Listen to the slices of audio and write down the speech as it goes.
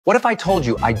What if I told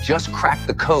you I just cracked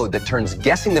the code that turns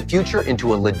guessing the future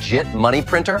into a legit money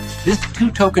printer? This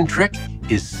two-token trick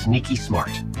is sneaky smart.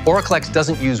 OracleX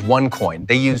doesn't use one coin.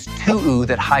 They use two OO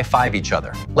that high-five each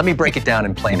other. Let me break it down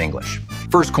in plain English.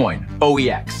 First coin,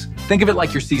 OEX. Think of it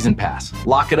like your season pass.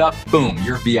 Lock it up, boom,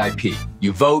 you're VIP.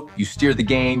 You vote, you steer the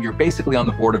game, you're basically on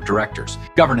the board of directors.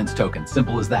 Governance token,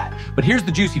 simple as that. But here's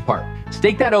the juicy part.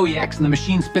 Stake that OEX and the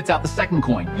machine spits out the second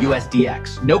coin,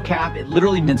 USDX. No cap, it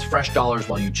literally mints fresh dollars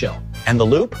while you chill. And the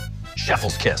loop?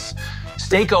 Scheffel's kiss.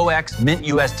 Stake OX, mint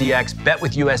USDX, bet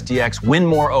with USDX, win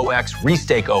more OX,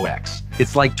 restake OX.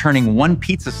 It's like turning one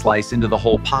pizza slice into the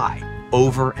whole pie,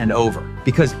 over and over.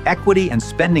 Because equity and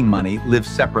spending money live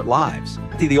separate lives.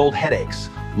 The old headaches,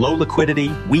 low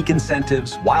liquidity, weak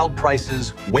incentives, wild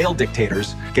prices, whale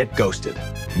dictators get ghosted.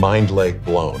 Mind lake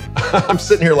blown. I'm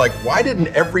sitting here like, why didn't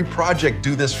every project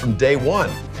do this from day one?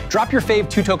 Drop your fave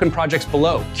two-token projects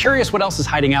below. Curious what else is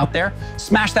hiding out there?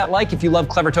 Smash that like if you love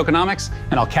clever tokenomics,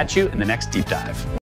 and I'll catch you in the next deep dive.